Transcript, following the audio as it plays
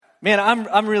Man,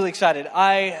 I'm really excited.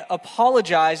 I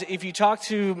apologize if you talk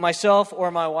to myself or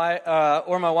my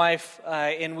wife,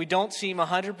 and we don't seem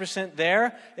 100%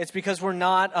 there. It's because we're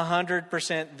not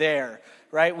 100% there,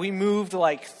 right? We moved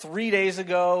like 3 days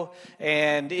ago,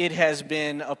 and it has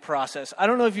been a process. I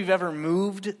don't know if you've ever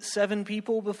moved 7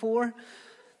 people before,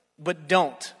 but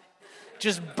don't.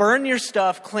 Just burn your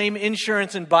stuff, claim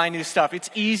insurance, and buy new stuff. It's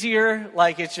easier,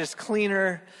 like it's just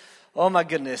cleaner. Oh my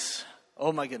goodness.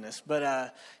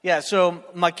 But so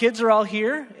my kids are all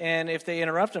here, and if they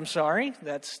interrupt, I'm sorry.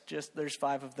 That's just, there's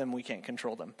 5 of them, we can't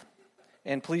control them.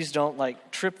 And please don't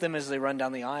trip them as they run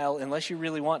down the aisle unless you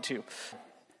really want to.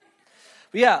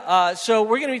 But so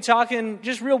we're going to be talking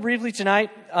just real briefly tonight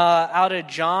out of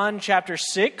John chapter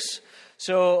 6.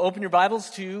 So open your Bibles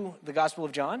to the Gospel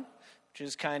of John, which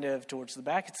is kind of towards the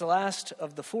back. It's the last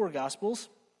of the 4 Gospels.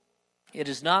 It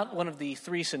is not one of the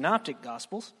 3 synoptic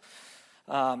Gospels.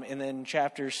 And then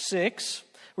chapter 6,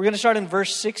 we're going to start in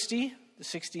verse 60 to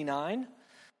 69.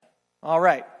 All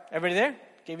right, everybody there?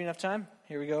 Gave you enough time?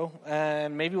 Here we go.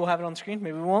 Maybe we'll have it on the screen,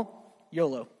 maybe we won't.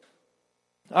 YOLO.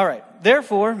 All right,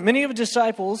 therefore, many of the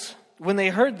disciples, when they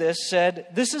heard this, said,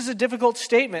 "This is a difficult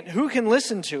statement. Who can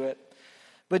listen to it?"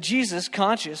 But Jesus,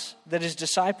 conscious that his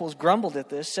disciples grumbled at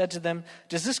this, said to them,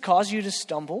 "Does this cause you to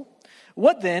stumble?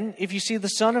 What then if you see the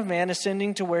Son of Man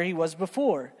ascending to where he was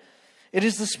before? It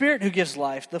is the Spirit who gives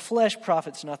life. The flesh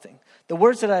profits nothing. The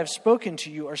words that I have spoken to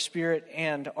you are spirit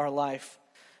and are life.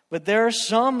 But there are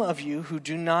some of you who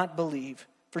do not believe."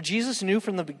 For Jesus knew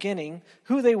from the beginning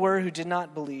who they were who did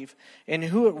not believe and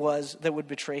who it was that would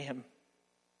betray him.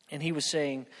 And he was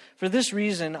saying, "For this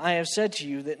reason I have said to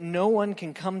you that no one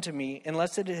can come to me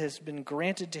unless it has been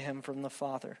granted to him from the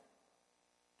Father."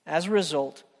 As a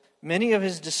result, many of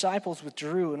his disciples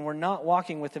withdrew and were not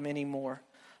walking with him anymore.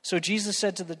 So Jesus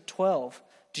said to the 12,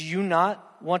 "Do you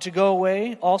not want to go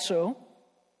away also?"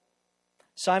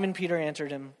 Simon Peter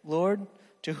answered him, "Lord,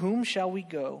 to whom shall we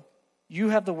go? You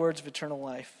have the words of eternal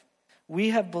life. We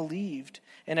have believed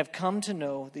and have come to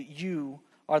know that you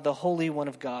are the Holy One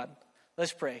of God."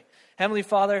 Let's pray. Heavenly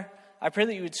Father, I pray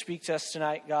that you would speak to us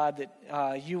tonight, God,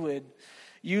 that you would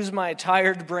use my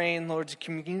tired brain, Lord, to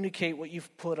communicate what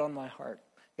you've put on my heart.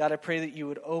 God, I pray that you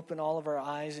would open all of our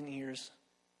eyes and ears.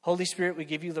 Holy Spirit, we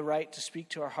give you the right to speak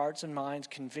to our hearts and minds,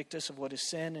 convict us of what is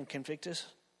sin, and convict us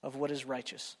of what is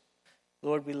righteous.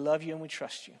 Lord, we love you and we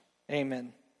trust you.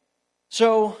 Amen.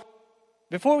 So,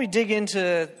 before we dig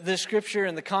into this scripture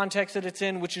and the context that it's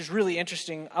in, which is really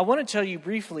interesting, I want to tell you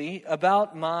briefly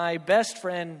about my best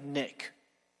friend, Nick.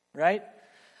 Right?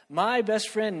 My best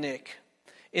friend, Nick,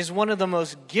 is one of the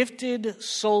most gifted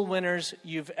soul winners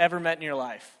you've ever met in your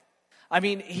life. I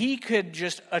mean, he could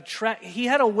just he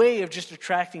had a way of just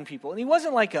attracting people. And he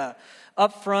wasn't like a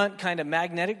upfront kind of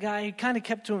magnetic guy. He kind of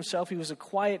kept to himself. He was a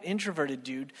quiet, introverted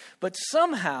dude. But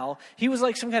somehow, he was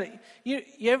like some kind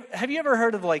of, have you ever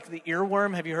heard of like the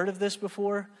earworm? Have you heard of this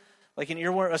before? Like an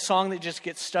earworm, a song that just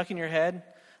gets stuck in your head?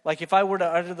 Like if I were to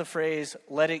utter the phrase,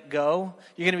 "let it go,"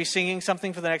 you're going to be singing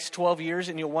something for the next 12 years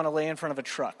and you'll want to lay in front of a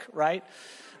truck, right?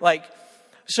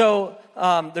 So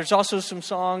there's also some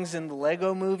songs in the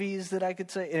Lego movies that I could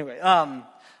say. Anyway, I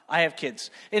have kids.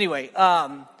 Anyway,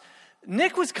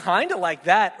 Nick was kind of like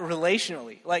that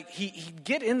relationally. Like he'd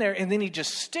get in there and then he'd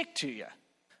just stick to you,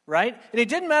 right? And it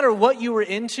didn't matter what you were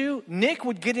into, Nick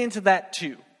would get into that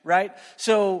too, right?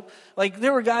 So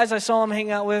there were guys I saw him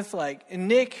hang out with, and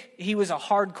Nick, he was a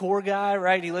hardcore guy,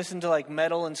 right? He listened to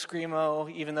metal and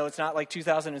screamo, even though it's not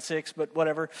 2006, but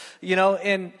whatever,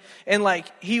 and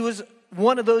he was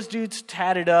one of those dudes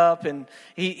tatted up, and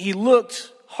he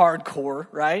looked hardcore,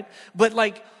 right? But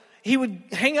he would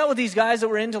hang out with these guys that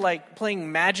were into playing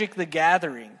Magic the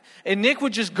Gathering, and Nick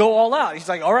would just go all out. He's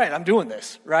like, "All right, I'm doing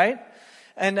this," right?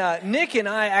 And Nick and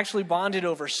I actually bonded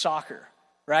over soccer,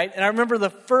 right? And I remember the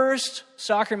first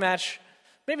soccer match,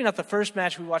 maybe not the first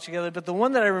match we watched together, but the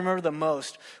one that I remember the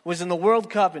most was in the World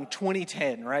Cup in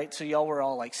 2010, right? So y'all were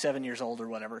all 7 years old or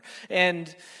whatever.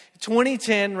 And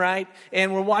 2010, right?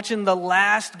 And we're watching the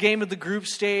last game of the group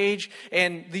stage,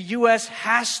 and the U.S.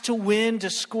 has to win to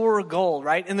score a goal,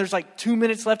 right? And there's 2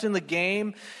 minutes left in the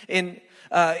game, and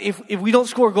if we don't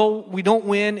score a goal, we don't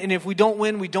win, and if we don't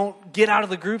win, we don't get out of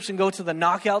the groups and go to the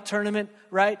knockout tournament,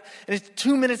 right? And it's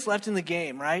 2 minutes left in the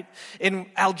game, right? And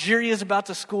Algeria's about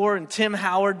to score, and Tim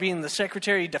Howard, being the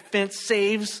Secretary of Defense,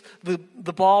 saves the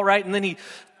ball, right? And then he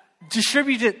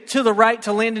distributes it to the right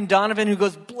to Landon Donovan, who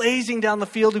goes blazing down the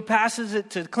field, who passes it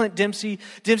to Clint Dempsey.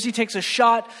 Dempsey takes a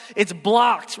shot. It's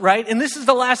blocked, right? And this is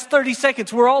the last 30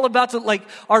 seconds. We're all about to,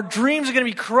 our dreams are going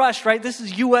to be crushed, right? This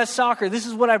is U.S. soccer. This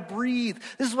is what I breathe.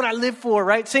 This is what I live for,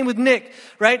 right? Same with Nick,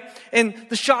 right? And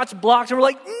the shot's blocked, and we're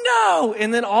like, no!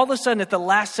 And then all of a sudden, at the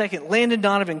last second, Landon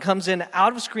Donovan comes in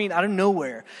out of screen, out of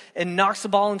nowhere, and knocks the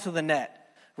ball into the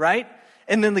net, right?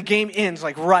 And then the game ends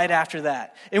right after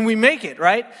that. And we make it,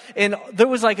 right? And there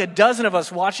was a dozen of us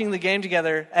watching the game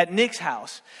together at Nick's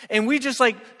house. And we just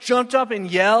jumped up and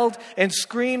yelled and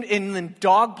screamed and then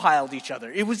dogpiled each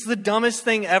other. It was the dumbest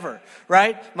thing ever,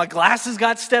 right? My glasses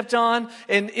got stepped on.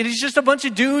 And it is just a bunch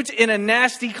of dudes in a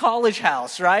nasty college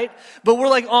house, right? But we're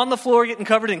on the floor getting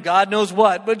covered in God knows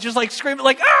what. But just screaming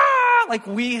ah! Like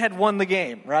we had won the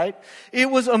game, right? It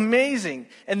was amazing.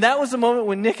 And that was the moment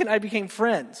when Nick and I became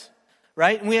friends.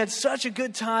 Right? And we had such a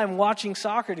good time watching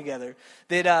soccer together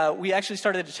that we actually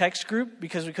started a text group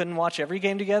because we couldn't watch every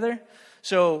game together.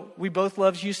 So we both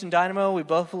loved Houston Dynamo. We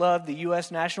both loved the U.S.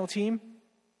 national team.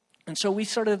 And so we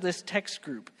started this text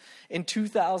group in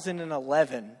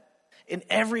 2011. And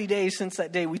every day since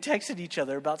that day, we texted each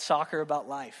other about soccer, about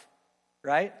life.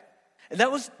 Right? And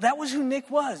that was who Nick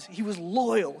was. He was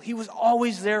loyal. He was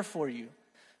always there for you.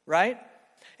 Right?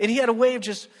 And he had a way of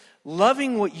just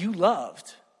loving what you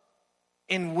loved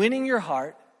and winning your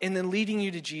heart, and then leading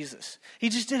you to Jesus. He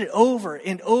just did it over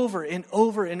and over and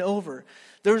over and over.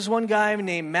 There was one guy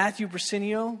named Matthew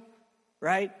Brasinio,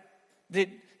 right, that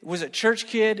was a church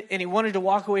kid, and he wanted to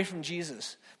walk away from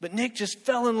Jesus. But Nick just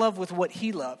fell in love with what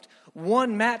he loved,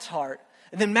 won Matt's heart,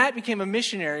 and then Matt became a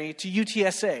missionary to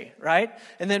UTSA, right?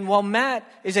 And then while Matt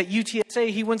is at UTSA,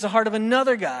 he wins the heart of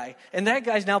another guy, and that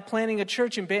guy's now planting a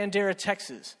church in Bandera,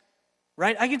 Texas,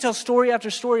 right? I can tell story after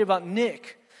story about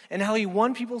Nick, and how he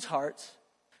won people's hearts,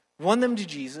 won them to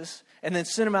Jesus, and then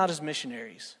sent them out as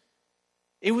missionaries.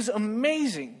 It was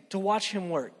amazing to watch him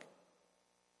work.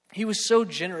 He was so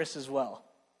generous as well,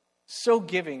 so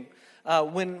giving.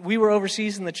 When we were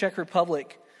overseas in the Czech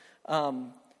Republic,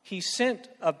 he sent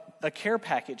a care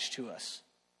package to us,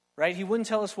 right? He wouldn't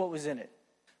tell us what was in it.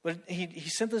 But he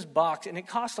sent this box, and it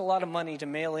cost a lot of money to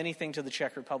mail anything to the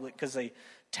Czech Republic because they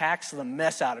tax the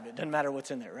mess out of it. Doesn't matter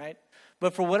what's in there, right?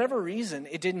 But for whatever reason,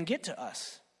 it didn't get to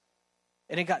us.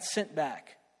 And it got sent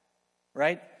back,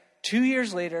 right? 2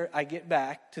 years later, I get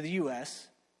back to the U.S.,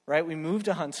 right? We moved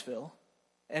to Huntsville,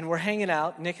 and we're hanging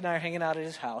out. Nick and I are hanging out at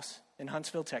his house in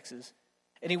Huntsville, Texas.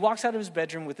 And he walks out of his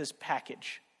bedroom with this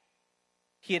package.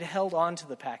 He had held on to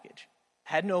the package,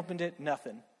 hadn't opened it,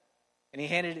 nothing. And he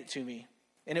handed it to me.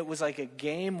 And it was like a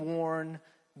game-worn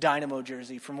Dynamo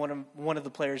jersey from one of the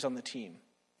players on the team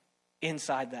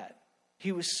inside that.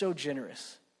 He was so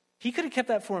generous. He could have kept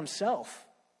that for himself.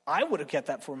 I would have kept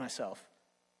that for myself.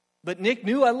 But Nick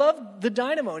knew I loved the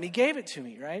Dynamo, and he gave it to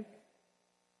me, right?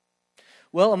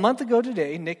 Well, a month ago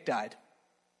today, Nick died.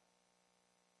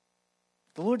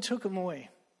 The Lord took him away.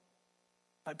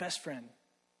 My best friend.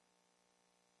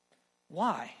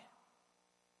 Why?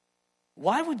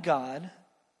 Why would God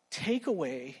take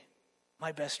away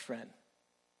my best friend?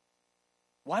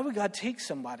 Why would God take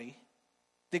somebody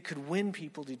that could win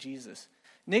people to Jesus?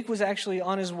 Nick was actually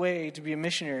on his way to be a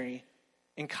missionary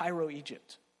in Cairo,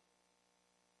 Egypt.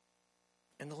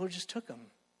 And the Lord just took him.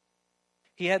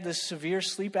 He had this severe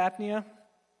sleep apnea,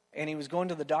 and he was going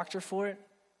to the doctor for it.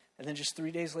 And then just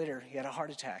 3 days later, he had a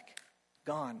heart attack.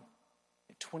 Gone.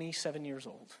 At 27 years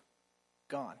old.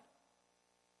 Gone.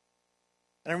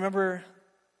 And I remember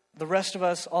the rest of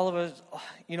us, all of us,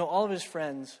 all of his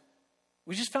friends,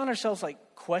 we just found ourselves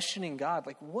questioning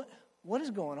God. What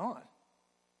is going on?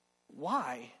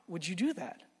 Why would you do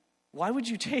that? Why would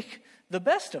you take the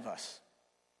best of us?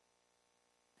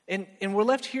 And we're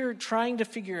left here trying to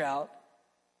figure out,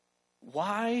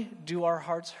 why do our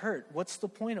hearts hurt? What's the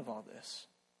point of all this?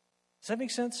 Does that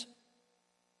make sense?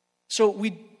 So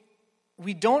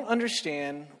we don't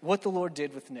understand what the Lord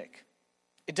did with Nick.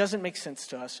 It doesn't make sense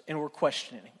to us, and we're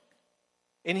questioning.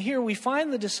 And here we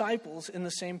find the disciples in the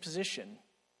same position.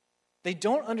 They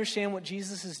don't understand what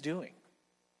Jesus is doing.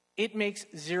 It makes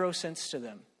zero sense to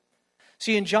them.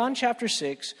 See, in John chapter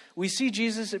 6, we see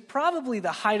Jesus at probably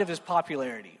the height of his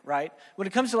popularity, right? When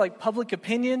it comes to public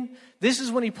opinion, this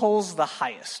is when he polls the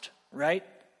highest, right?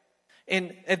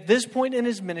 And at this point in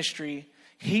his ministry,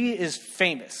 he is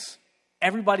famous.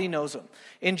 Everybody knows him.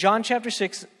 In John chapter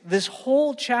 6, this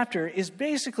whole chapter is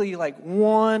basically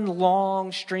one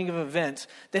long string of events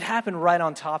that happen right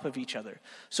on top of each other.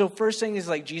 So first thing is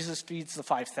Jesus feeds the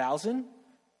 5,000,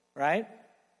 right?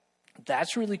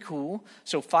 That's really cool.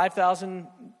 So 5,000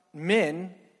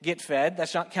 men get fed.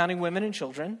 That's not counting women and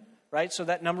children, right? So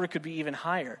that number could be even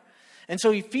higher. And so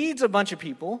he feeds a bunch of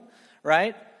people,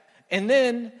 right? And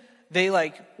then they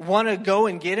want to go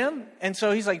and get him. And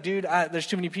so he's like, dude, there's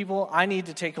too many people. I need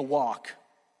to take a walk.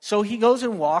 So he goes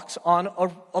and walks on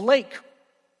a lake,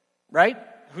 right?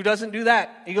 Who doesn't do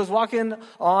that? He goes walking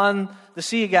on the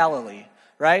Sea of Galilee,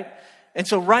 right? And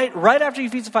so right after he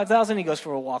feeds the 5,000, he goes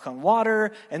for a walk on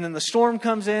water. And then the storm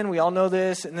comes in. We all know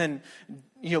this. And then,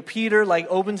 Peter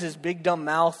opens his big dumb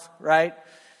mouth, right?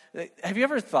 Have you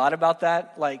ever thought about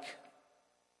that?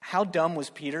 How dumb was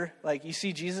Peter? You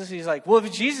see Jesus, he's like, well, if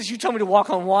it's Jesus, you told me to walk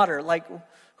on water.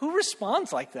 Who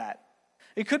responds like that?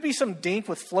 It could be some dink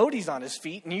with floaties on his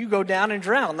feet, and you go down and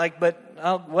drown.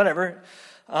 Whatever.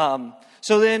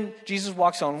 So then Jesus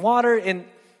walks on water, and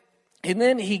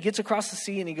then he gets across the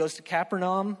sea, and he goes to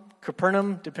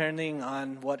Capernaum, depending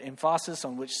on what emphasis,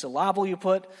 on which syllable you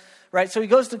put, right? So he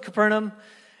goes to Capernaum,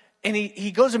 and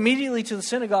he goes immediately to the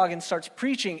synagogue and starts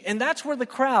preaching. And that's where the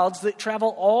crowds that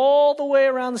travel all the way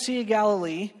around the Sea of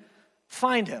Galilee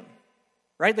find him,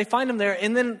 right? They find him there.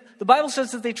 And then the Bible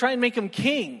says that they try and make him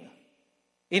king.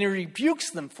 And he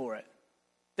rebukes them for it.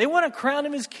 They want to crown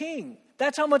him as king.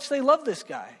 That's how much they love this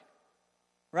guy,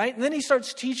 right? And then he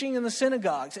starts teaching in the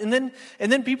synagogues. And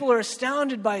then people are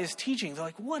astounded by his teaching. They're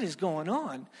like, what is going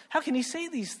on? How can he say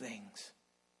these things?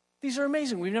 These are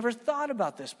amazing. We've never thought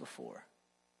about this before.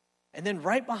 And then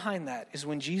right behind that is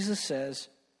when Jesus says,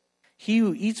 he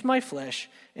who eats my flesh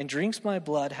and drinks my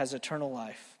blood has eternal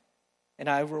life, and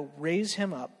I will raise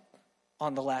him up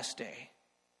on the last day.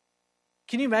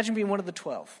 Can you imagine being one of the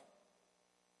 12?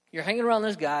 You're hanging around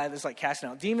this guy that's casting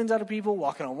out demons out of people,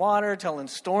 walking on water, telling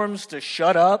storms to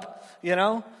shut up,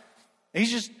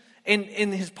 He's just, and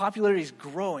his popularity is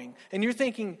growing. And you're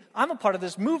thinking, I'm a part of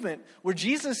this movement where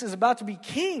Jesus is about to be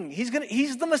king.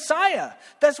 He's the Messiah.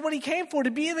 That's what he came for,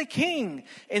 to be the king.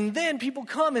 And then people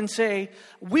come and say,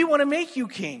 we want to make you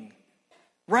king,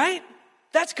 right?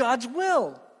 That's God's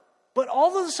will. But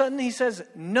all of a sudden he says,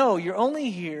 no, you're only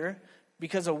here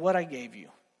because of what I gave you.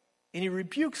 And he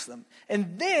rebukes them.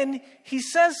 And then he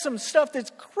says some stuff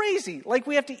that's crazy.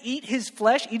 We have to eat his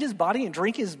flesh, eat his body, and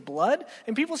drink his blood.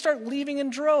 And people start leaving in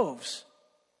droves.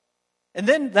 And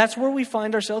then that's where we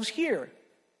find ourselves here.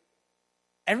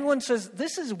 Everyone says,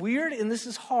 this is weird and this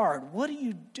is hard. What are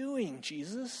you doing,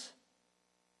 Jesus?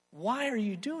 Why are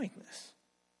you doing this?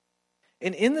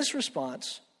 And in this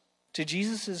response to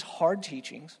Jesus' hard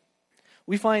teachings,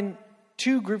 we find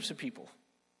two groups of people.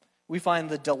 We find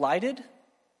the delighted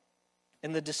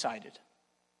and the decided.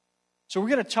 So we're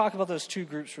going to talk about those two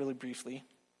groups really briefly.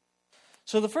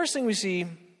 So the first thing we see,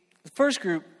 the first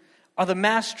group, are the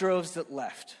mass droves that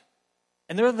left.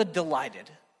 And they're the delighted,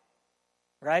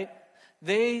 right?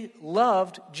 They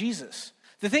loved Jesus.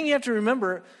 The thing you have to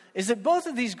remember is that both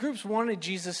of these groups wanted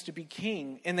Jesus to be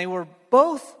king, and they were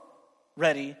both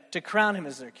ready to crown him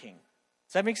as their king.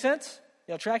 Does that make sense?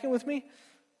 Y'all tracking with me?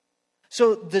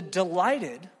 So the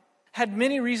delighted had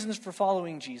many reasons for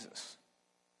following Jesus.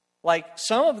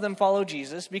 Some of them followed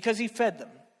Jesus because he fed them,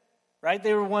 right?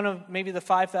 They were one of maybe the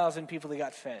 5,000 people that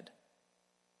got fed,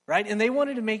 right? And they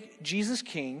wanted to make Jesus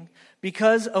king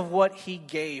because of what he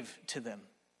gave to them.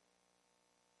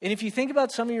 And if you think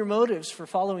about some of your motives for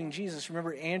following Jesus,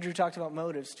 remember Andrew talked about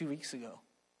motives 2 weeks ago.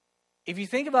 If you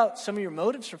think about some of your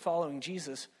motives for following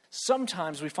Jesus,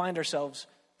 sometimes we find ourselves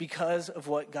because of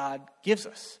what God gives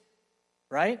us,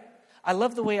 right? I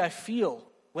love the way I feel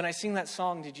when I sing that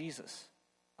song to Jesus.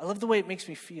 I love the way it makes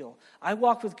me feel. I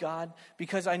walk with God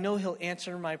because I know he'll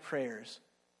answer my prayers,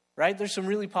 right? There's some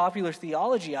really popular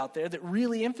theology out there that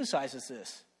really emphasizes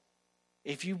this.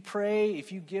 If you pray,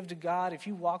 if you give to God, if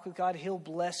you walk with God, he'll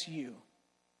bless you.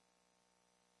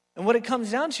 And what it comes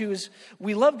down to is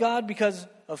we love God because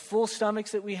of full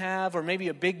stomachs that we have, or maybe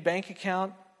a big bank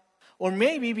account, or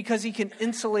maybe because he can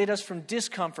insulate us from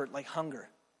discomfort like hunger,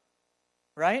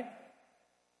 right?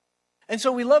 And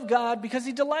so we love God because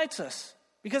he delights us.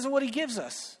 Because of what he gives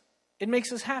us. It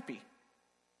makes us happy.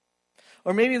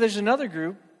 Or maybe there's another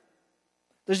group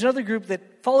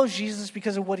that follows Jesus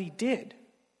because of what he did.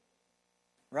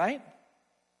 Right?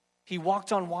 He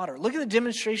walked on water. Look at the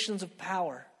demonstrations of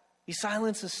power. He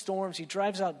silences storms. He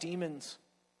drives out demons.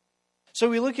 So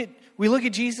we look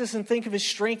at Jesus and think of his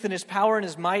strength and his power and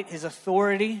his might, his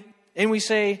authority. And we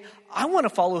say, I want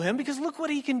to follow him because look what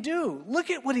he can do.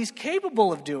 Look at what he's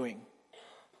capable of doing.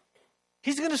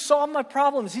 He's going to solve my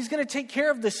problems. He's going to take care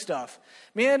of this stuff.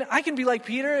 Man, I can be like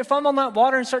Peter. If I'm on that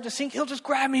water and start to sink, he'll just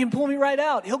grab me and pull me right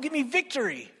out. He'll give me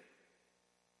victory.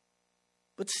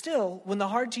 But still, when the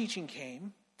hard teaching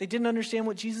came, they didn't understand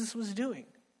what Jesus was doing.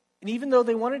 And even though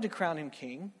they wanted to crown him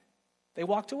king, they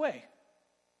walked away.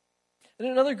 And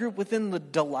another group within the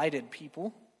delighted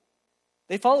people,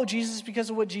 They follow Jesus because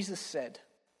of what Jesus said.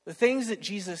 The things that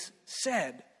Jesus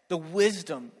said, the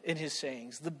wisdom in his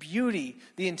sayings, the beauty,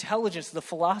 the intelligence, the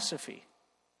philosophy.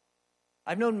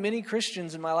 I've known many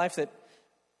Christians in my life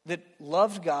that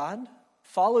loved God,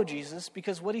 followed Jesus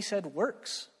because what he said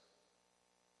works.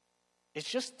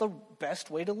 It's just the best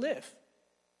way to live.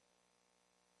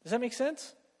 Does that make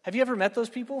sense? Have you ever met those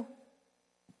people?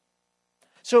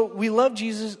 So we love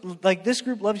Jesus, like this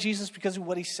group loves Jesus because of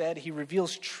what he said. He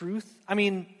reveals truth. I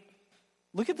mean,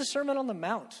 look at the Sermon on the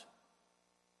Mount.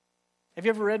 Have you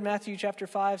ever read Matthew chapter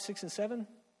 5, 6, and 7?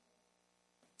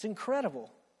 It's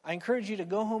incredible. I encourage you to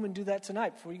go home and do that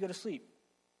tonight before you go to sleep.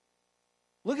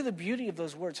 Look at the beauty of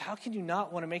those words. How can you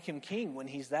not want to make him king when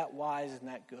he's that wise and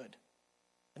that good?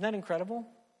 Isn't that incredible?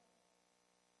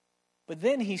 But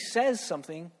then he says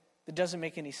something that doesn't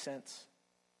make any sense.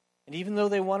 And even though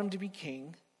they want him to be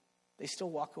king, they still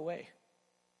walk away.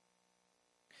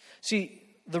 See,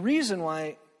 the reason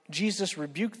why Jesus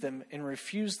rebuked them and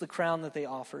refused the crown that they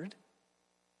offered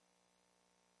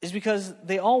is because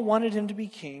they all wanted him to be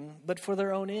king, but for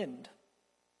their own end.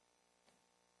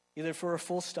 Either for a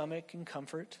full stomach and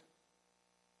comfort,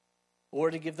 or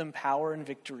to give them power and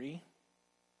victory,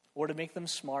 or to make them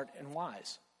smart and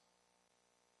wise.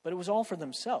 But it was all for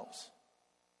themselves.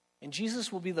 And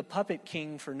Jesus will be the puppet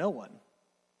king for no one.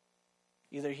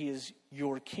 Either he is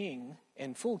your king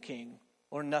and full king,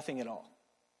 or nothing at all.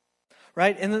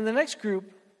 Right? And then the next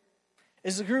group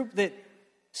is the group that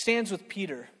stands with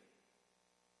Peter.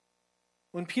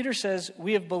 When Peter says,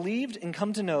 "We have believed and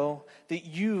come to know that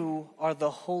you are the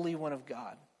Holy One of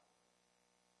God."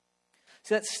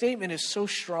 See, that statement is so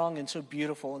strong and so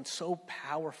beautiful and so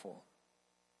powerful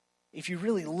if you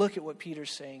really look at what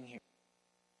Peter's saying here.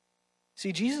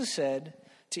 See, Jesus said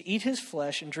to eat his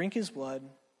flesh and drink his blood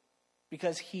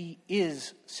because he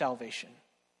is salvation.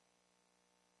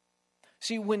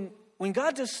 See, when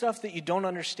God does stuff that you don't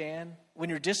understand, when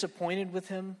you're disappointed with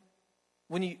him,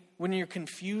 when you're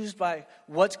confused by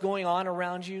what's going on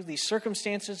around you, these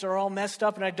circumstances are all messed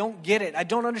up and I don't get it. I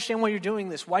don't understand why you're doing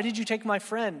this. Why did you take my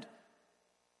friend?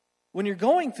 When you're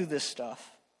going through this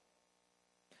stuff,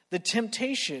 the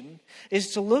temptation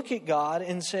is to look at God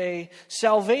and say,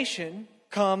 salvation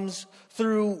comes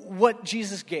through what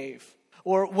Jesus gave,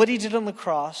 or what he did on the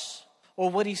cross, or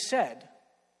what he said.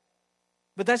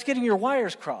 But that's getting your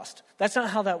wires crossed. That's not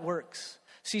how that works.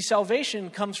 See, salvation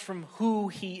comes from who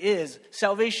he is.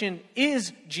 Salvation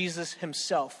is Jesus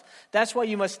himself. That's why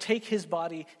you must take his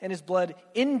body and his blood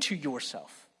into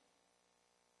yourself.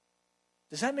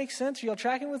 Does that make sense? Are y'all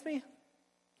tracking with me?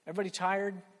 Everybody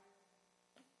tired?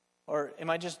 Or am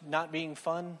I just not being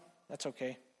fun? That's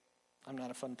okay. I'm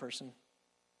not a fun person.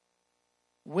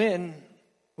 When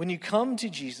you come to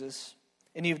Jesus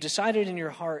and you've decided in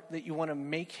your heart that you want to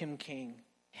make him king,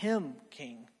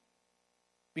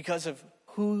 because of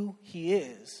who he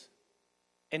is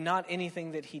and not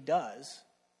anything that he does,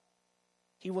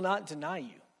 he will not deny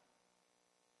you.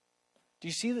 Do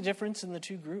you see the difference in the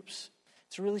two groups?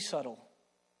 It's really subtle,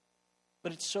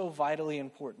 but it's so vitally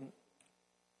important.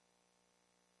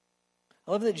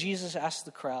 I love that Jesus asked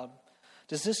the crowd,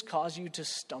 does this cause you to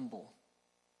stumble?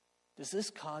 Does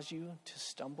this cause you to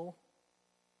stumble?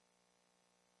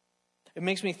 It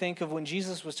makes me think of when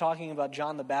Jesus was talking about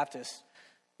John the Baptist.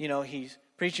 You know, he's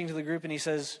preaching to the group and he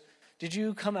says, did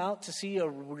you come out to see a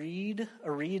reed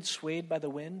swayed by the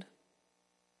wind?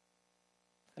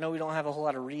 I know we don't have a whole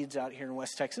lot of reeds out here in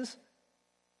West Texas,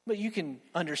 but you can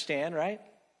understand, right?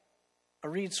 A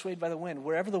reed swayed by the wind.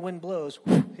 Wherever the wind blows,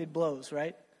 it blows,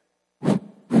 right?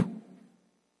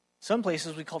 Some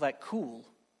places we call that cool,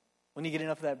 when you get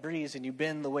enough of that breeze and you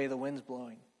bend the way the wind's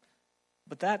blowing.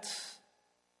 But that's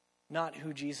not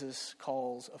who Jesus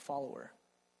calls a follower.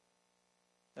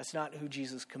 That's not who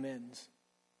Jesus commends.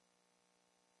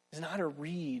 It's not a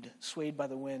reed swayed by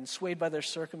the wind, swayed by their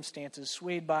circumstances,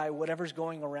 swayed by whatever's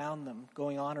going on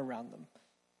around them.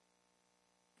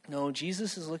 No,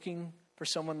 Jesus is looking for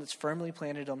someone that's firmly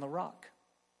planted on the rock.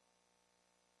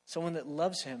 Someone that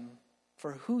loves him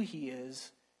for who he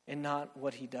is and not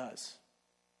what he does.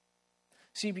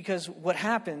 See, because what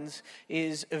happens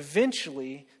is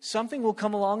eventually something will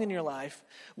come along in your life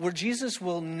where Jesus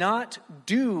will not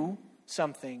do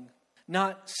something,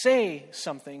 not say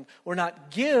something, or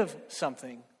not give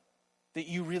something that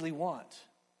you really want.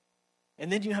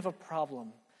 And then you have a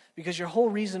problem because your whole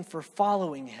reason for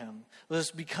following him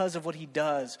was because of what he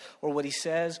does or what he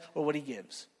says or what he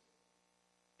gives.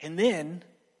 And then,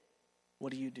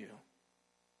 what do?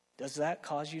 Does that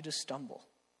cause you to stumble?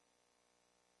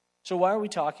 So why are we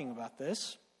talking about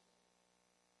this?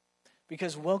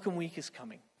 Because Welcome Week is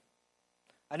coming.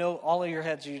 I know all of your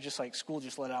heads, you're just like, school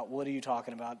just let out. What are you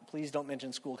talking about? Please don't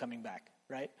mention school coming back,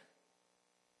 right?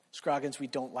 Scroggins, we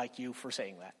don't like you for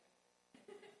saying that.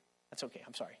 That's okay,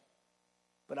 I'm sorry.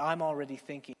 But I'm already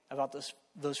thinking about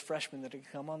those freshmen that are going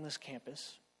to come on this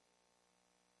campus.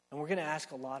 And we're going to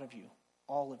ask a lot of you,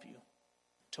 all of you,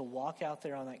 to walk out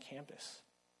there on that campus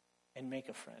and make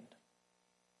a friend.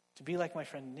 To be like my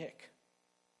friend Nick.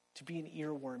 To be an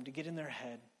earworm, to get in their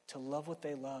head, to love what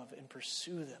they love and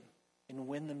pursue them and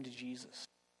win them to Jesus.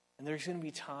 And there's going to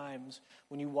be times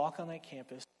when you walk on that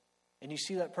campus and you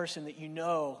see that person that you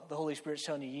know the Holy Spirit's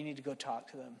telling you need to go talk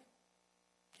to them.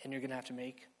 And you're going to have to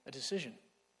make a decision.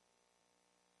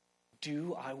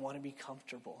 Do I want to be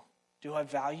comfortable? Do I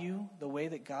value the way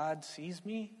that God sees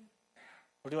me?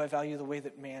 Or do I value the way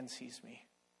that man sees me?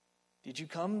 Did you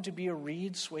come to be a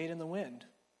reed swayed in the wind?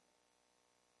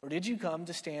 Or did you come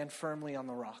to stand firmly on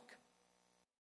the rock?